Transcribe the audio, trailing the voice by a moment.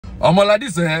I'm like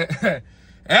this,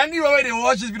 anywhere they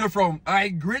watch this video from, I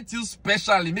greet you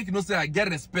specially. Make you know say I get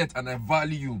respect and I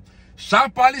value you.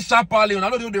 Sharply. When I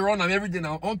don't do the run and everything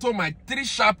now, onto my 3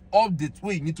 sharp updates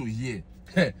where you need to hear.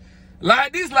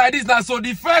 like this now. So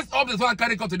the first update one I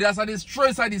carry come today, I destroy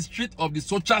inside the street of the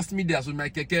social media with my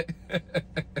keke.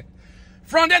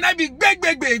 From then I be big.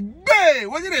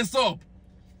 What did they stop?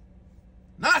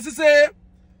 Now I say,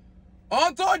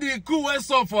 onto the coup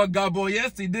went up for Gabon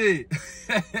yesterday.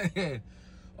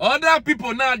 Other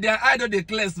people now, their idol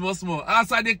declare small.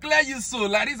 As I declare you so,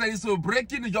 like this and so,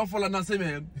 breaking the job for and say,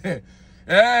 man,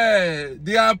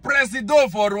 their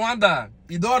president for Rwanda,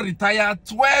 he don't retire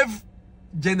 12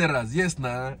 generals. Yes,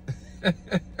 nah.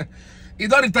 He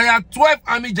don't retire 12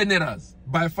 army generals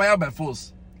by fire, by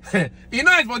force. You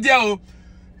know it for there,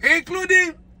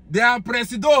 including their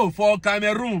president for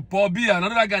Cameroon, Paul Biya,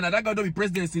 another guy, that guy don't be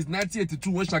president since 1982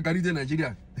 when Shagari did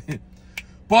Nigeria.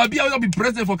 Paul Biya will be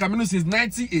president for Cameroon since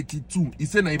 1982. He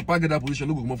said, "Na him get that position.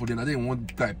 No go more for them. I didn't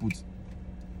want guy put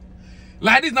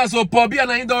like this now." So Paul Biya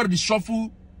na him already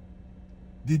reshuffle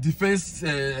the defense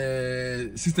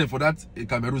system for that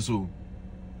Cameroon. So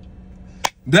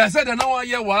they said they don't want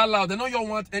hear wahala. They don't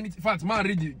want anything. In fact, man,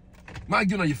 read it. Man,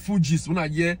 give you full gist when I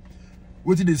hear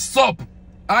what they stop.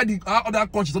 How other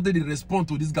countries how they respond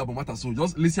to this Gabon matter. So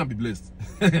just listen and be blessed.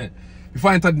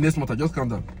 Before I enter the next matter, just calm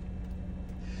down.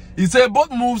 He said both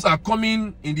moves are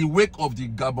coming in the wake of the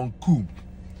Gabon Coup,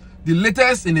 the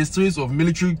latest in a series of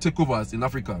military takeovers in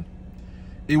Africa.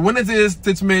 A Wednesday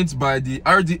statement by the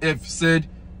RDF said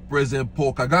President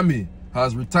Paul Kagame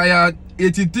has retired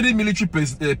 83 military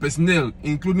personnel,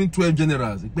 including 12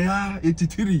 generals.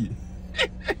 83.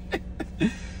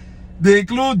 They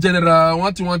include General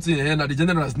Wanti and the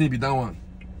general's name be that one.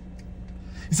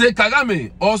 He said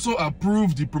Kagame also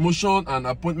approved the promotion and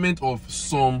appointment of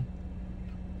some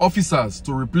officers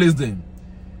to replace them,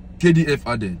 KDF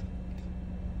added.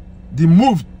 The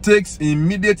move takes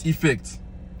immediate effect.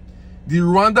 The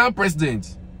Rwandan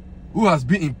president, who has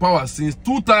been in power since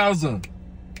 2000,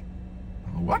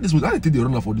 what is I think they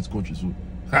run for this country, so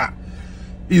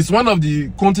is one of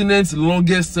the continent's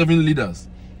longest serving leaders.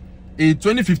 A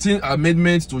 2015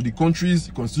 amendment to the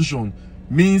country's constitution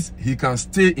means he can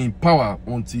stay in power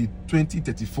until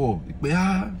 2034.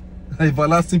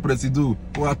 Everlasting president,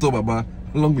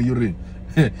 long may you reign.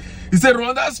 He said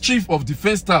Rwanda's chief of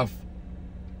defense staff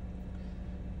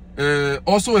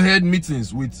also held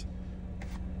meetings with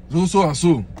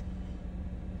so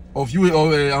of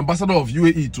ambassador of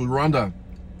UAE to Rwanda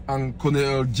and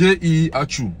Colonel J.E.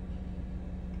 Achu,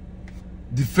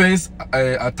 defense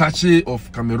attaché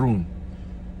of Cameroon.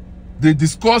 They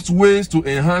discussed ways to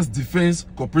enhance defense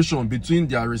cooperation between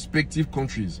their respective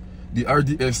countries, the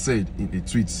RDF said in a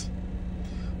tweet.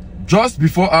 Just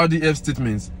before RDF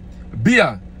statements,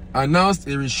 Biya announced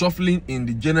a reshuffling in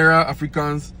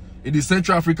the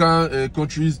Central African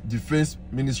country's defense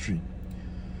ministry.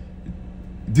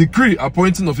 Decree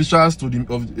appointing officials to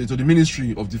the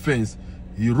Ministry of Defense,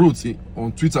 he wrote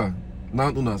on Twitter,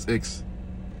 now known as X.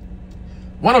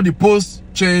 One of the posts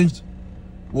changed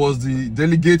was the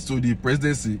delegate to the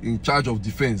presidency in charge of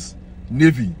defense,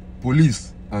 navy,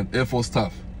 police, and air force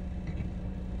staff.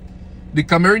 The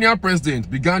Cameroonian president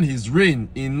began his reign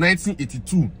in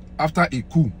 1982 after a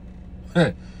coup,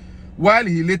 while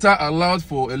he later allowed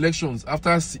for elections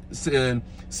after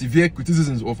severe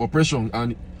criticisms of oppression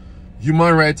and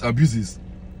human rights abuses.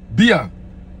 Biya,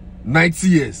 90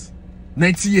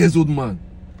 years old man,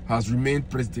 has remained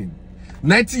president.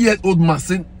 90-year-old man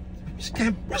saying,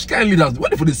 which kind of leaders?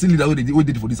 What for the same leader what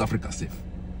did for this Africa safe?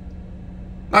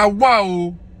 Now,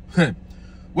 wow.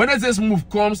 Wednesday's move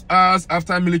comes as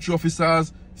after military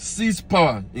officers seized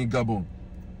power in Gabon,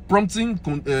 prompting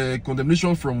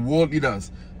condemnation from world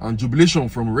leaders and jubilation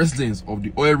from residents of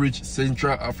the oil-rich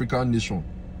Central African nation.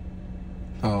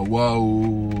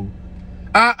 Wow.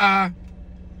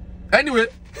 Anyway,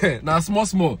 now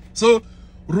small. So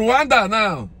Rwanda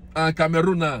now and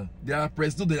Cameroon now, their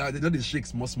president they don't shake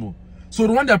small. So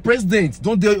Rwanda president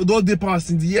don't they power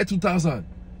since the year 2000.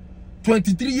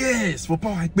 23 years for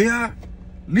power.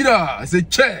 Leader, I say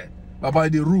chair, Baba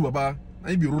the rule, Baba.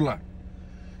 I be ruler.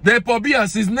 The Pobia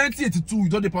since 1982, you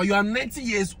don't power. You are 90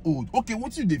 years old. Okay,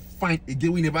 what you find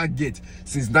again we never get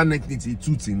since that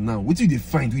 1982 till now? What you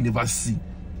find we never see?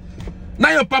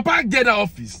 Now your papa get the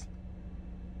office.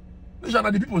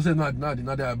 The people say now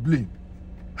they are blame.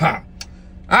 Ha!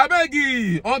 I beg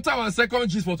you, on time and second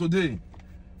gist for today.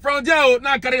 From there,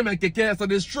 now carry my keke, so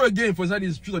they destroy again for inside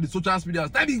the street of the social media.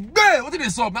 That is bad. What did they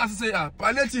solve? Now I say,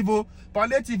 palliative.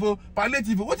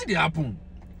 What did they happen?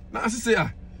 Now I say,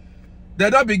 they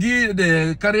don't begin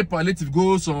the carry palliative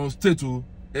go some state to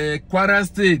Kwara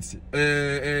State,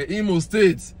 Imo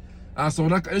State, and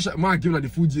some other man giving the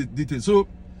full details. So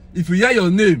if you hear your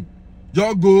name,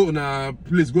 just go on a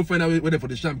place, go find out where for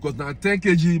the share, because now 10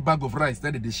 kg bag of rice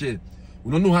that they share.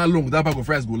 We don't know how long that bag of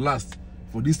rice will last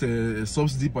for this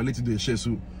subsidy palliative they share.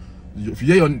 So if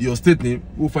you hear your state name,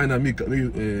 go find out,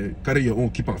 carry your own,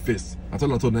 keep and face. At all,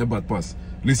 not bad pass.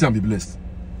 Listen and be blessed.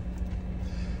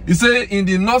 He say in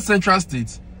the north central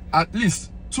states, at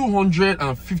least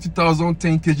 250,000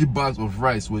 10 kg bags of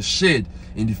rice were shared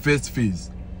in the first phase.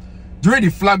 During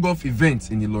the flag-off event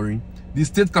in Ilorin, the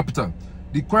state capital,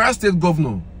 the Kwara State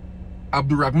Governor,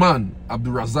 Abdurrahman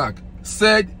Abdurrazak,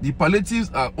 said the palliatives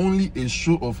are only a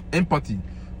show of empathy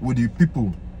with the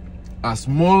people as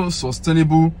more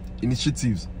sustainable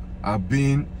initiatives are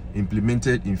being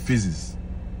implemented in phases.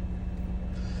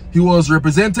 He was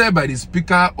represented by the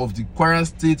Speaker of the Kwara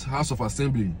State House of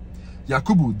Assembly,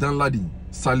 Yakubu Danladi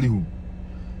Salihu.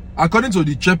 According to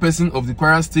the chairperson of the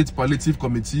Kwara State Palliative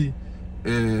Committee,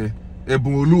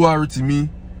 Ebunoluwa Rotimi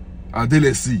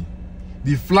Adelesi,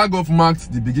 the flag-off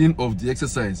marked the beginning of the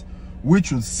exercise,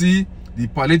 which would see the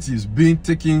palliatives being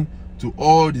taken to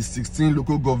all the 16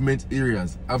 local government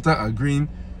areas after agreeing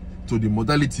to the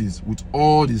modalities with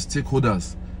all the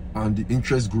stakeholders and the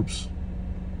interest groups.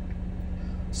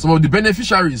 Some of the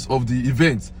beneficiaries of the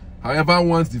event, however,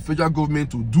 want the federal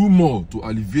government to do more to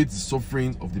alleviate the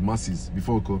suffering of the masses.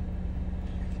 Before we go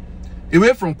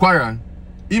away from Kwara,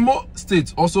 Imo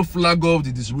State also flagged off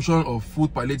the distribution of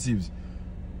food palliatives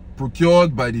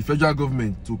procured by the federal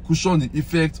government to cushion the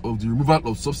effect of the removal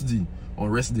of subsidy on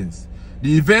residents.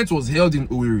 The event was held in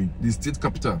Owerri, the state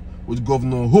capital, with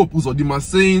Governor Hope Uzodinma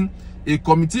saying a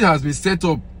committee has been set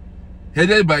up,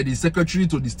 headed by the secretary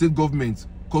to the state government,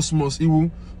 Cosmos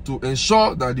Iwu, to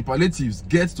ensure that the palliatives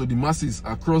get to the masses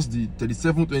across the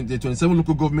 27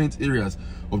 local government areas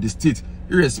of the state,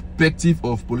 irrespective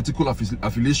of political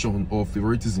affiliation or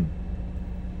favoritism.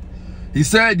 He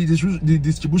said the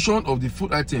distribution of the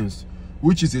food items,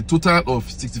 which is a total of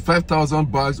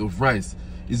 65,000 bags of rice,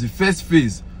 is the first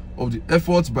phase of the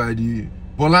efforts by the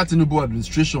Bola Tinubu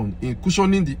administration in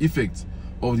cushioning the effect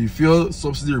of the fuel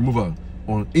subsidy removal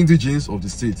on indigents of the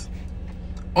state.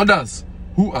 Others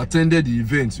who attended the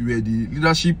event were the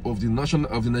leadership of the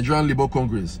Nigerian Labour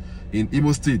Congress in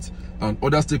Imo State and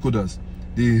other stakeholders.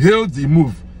 They hailed the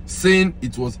move, saying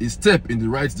it was a step in the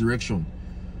right direction.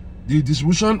 The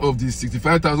distribution of the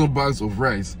 65,000 bags of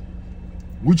rice,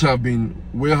 which have been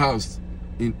warehoused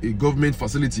in a government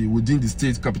facility within the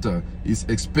state capital, is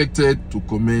expected to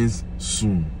commence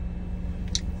soon.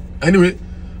 Anyway,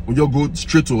 we just go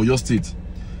straight to Oyo State.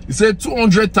 He said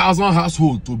 200,000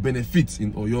 households to benefit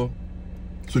in Oyo.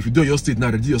 So if you do Oyo State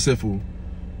now, ready yourself,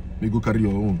 may go carry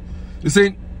your own. He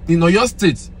said in Oyo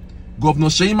State, Governor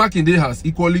Seyi Makinde has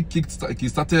equally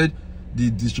kick-started the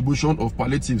distribution of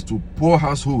palliatives to poor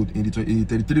households in the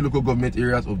 33 local government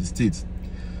areas of the state.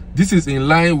 This is in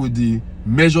line with the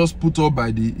measures put up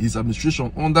by his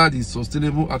administration under the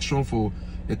Sustainable Action for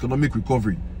Economic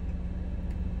Recovery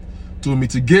to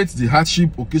mitigate the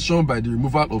hardship occasioned by the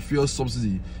removal of fuel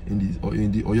subsidy in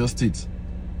the Oyo State.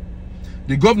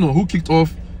 The governor, who kicked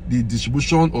off the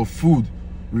distribution of food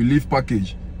relief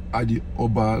package at the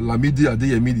Oba Lamidi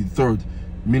Adeyemi III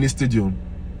mini stadium,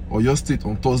 Oyo State,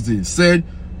 on Thursday, said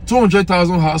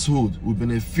 200,000 households will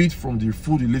benefit from the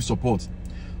food relief support.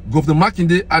 Governor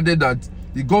Makinde added that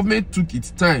the government took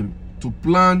its time to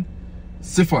plan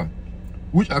safer,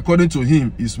 which according to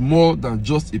him is more than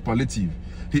just a palliative.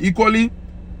 He equally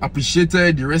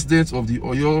appreciated the residents of the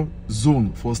Oyo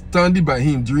zone for standing by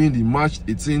him during the March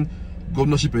 18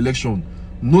 governorship election,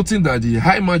 noting that the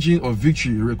high margin of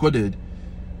victory recorded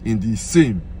in the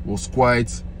same was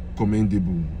quite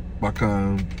commendable.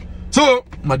 So,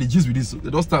 my the gist with this, they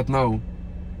don't start now.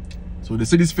 So they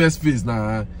say this first phase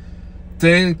now,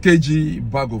 10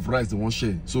 kg bag of rice they won't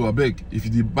share. So I beg, if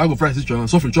the bag of rice is your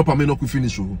soft chopper may not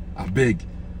finish, I beg,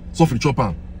 soft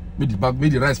chopper, make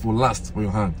the rice for last for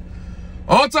your hand.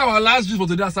 Also, our last gist for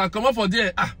today, I come up for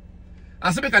there.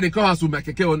 I say make I call house with my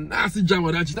keke on nasty jam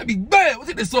or that gist. That big bear, what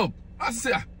is this up? I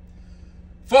say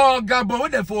for Gabon,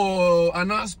 went there for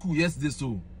another school yesterday,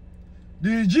 so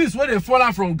the gist where they fall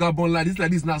out from Gabon like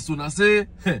this now. So I say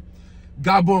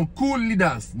Gabon Coup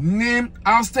leaders named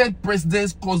ousted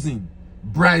president's cousin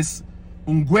Bryce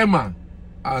Nguema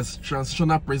as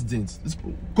transitional president.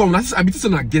 Come, I be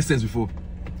saying I guess sense before.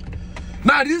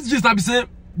 Now this gist I be saying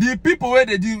the people where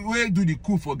they do the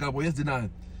coup for Gabon yesterday now,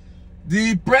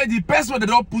 the person they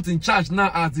don't put in charge now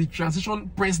as the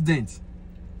transition president,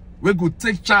 we go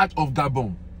take charge of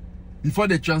Gabon before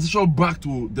they transition back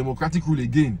to democratic rule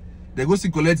again. They go see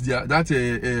collect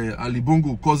that Ali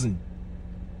Bongo cousin.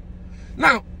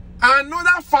 Now,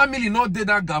 another family not did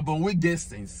that Gabon we get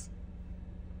sense.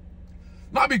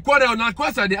 Now be quarrel, now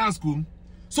question they ask you.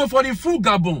 So for the full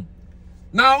Gabon,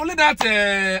 now only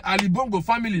that Ali Bongo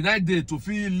family that day to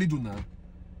feel little now.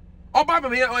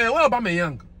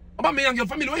 Obameyang, your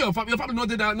family, where your family not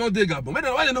did that, not did Gabon.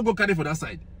 Why they not go carry for that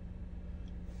side?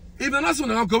 If the last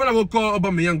one I go call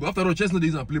Obameyang, after all, just know they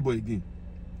use and Playboy again.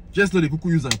 Just know they could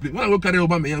use and play. When I go carry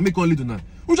Obameyang, make all little now.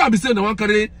 Who shall be saying I want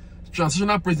carry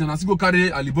transitional president and go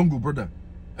carry Ali Bongo brother,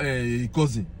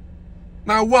 cousin.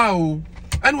 Now wow.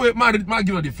 Anyway, my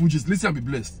give her the Fujis. Listen and be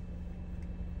blessed.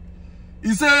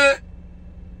 He said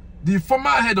the former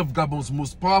head of Gabon's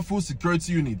most powerful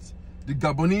security unit, the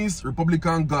Gabonese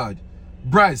Republican Guard,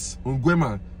 Brice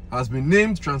Nguema, has been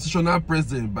named transitional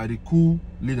president by the coup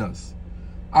leaders.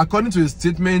 According to a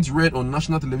statement read on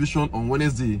national television on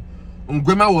Wednesday,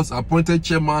 Nguema was appointed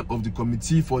chairman of the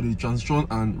Committee for the Transition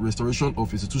and Restoration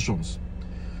of Institutions.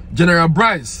 General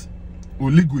Brice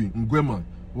Oligui Nguema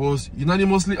was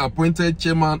unanimously appointed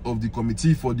chairman of the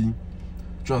Committee for the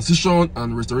Transition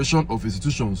and Restoration of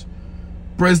Institutions.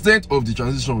 President of the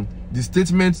transition, the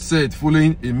statement said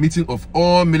following a meeting of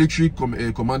all military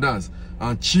commanders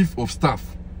and chief of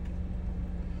staff.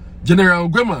 General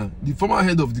Nguema, the former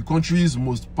head of the country's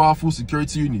most powerful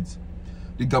security unit,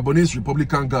 the Gabonese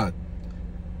Republican Guard,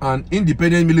 an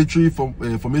independent military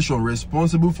formation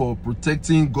responsible for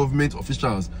protecting government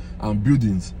officials and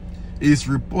buildings, is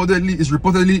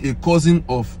reportedly a cousin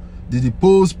of the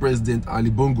deposed President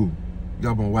Ali Bongo.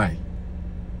 Gabon, why?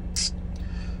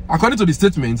 According to the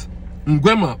statement,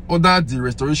 Nguema ordered the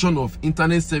restoration of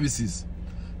internet services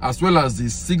as well as the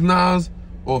signals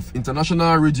of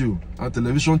international radio and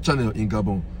television channel in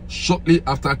Gabon shortly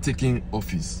after taking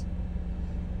office.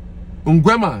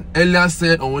 Nguema earlier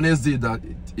said on Wednesday that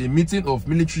a meeting of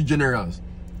military generals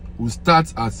will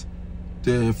start at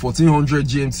 1400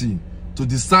 GMT to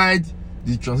decide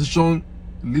the transition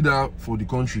leader for the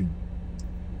country.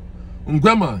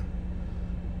 Nguema,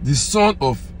 the son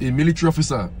of a military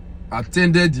officer,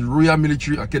 attended the Royal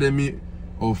Military Academy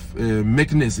of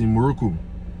Meknes in Morocco.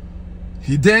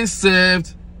 He then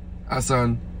served as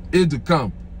an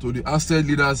aide-de-camp to the ousted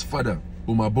leader's father,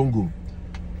 Omar Bongo,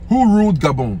 who ruled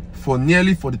Gabon for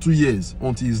nearly 42 years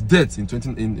until his death in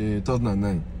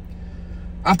 2009.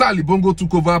 After Ali Bongo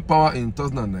took over power in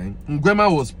 2009,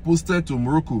 Nguema was posted to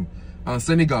Morocco and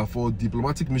Senegal for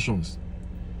diplomatic missions.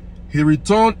 He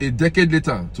returned a decade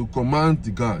later to command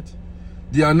the guard.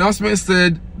 The announcement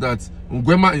said that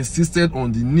Nguema insisted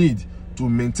on the need to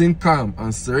maintain calm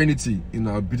and serenity in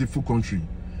our beautiful country.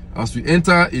 As we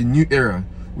enter a new era,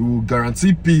 we will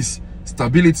guarantee peace,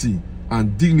 stability,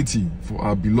 and dignity for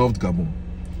our beloved Gabon.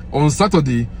 On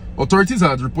Saturday, authorities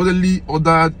had reportedly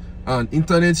ordered an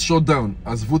internet shutdown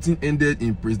as voting ended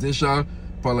in presidential,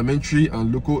 parliamentary,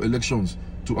 and local elections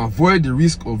to avoid the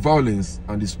risk of violence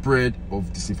and the spread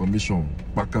of disinformation.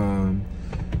 Back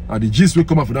the gist will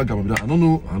come out for that Gabon. I don't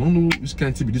know which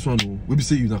kind of be this one. We be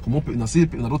say you come up, you say you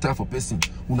don't time for person.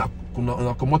 You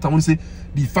come out and say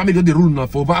the family got the rule now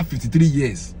for over 53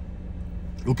 years.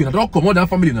 Okay, now don't come out that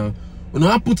family now. When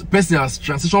I put person as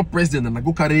transition president and I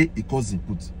go carry a cousin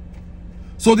put.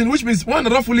 So then, which means when I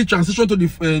don't fully transition to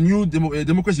the new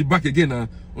democracy back again,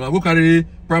 when I go carry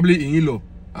probably in Ilo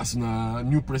as a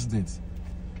new president.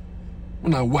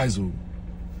 When I wise, and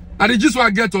the gist what I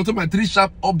get to my 3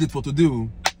 sharp update for today.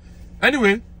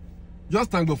 Anyway, just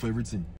thank God for everything.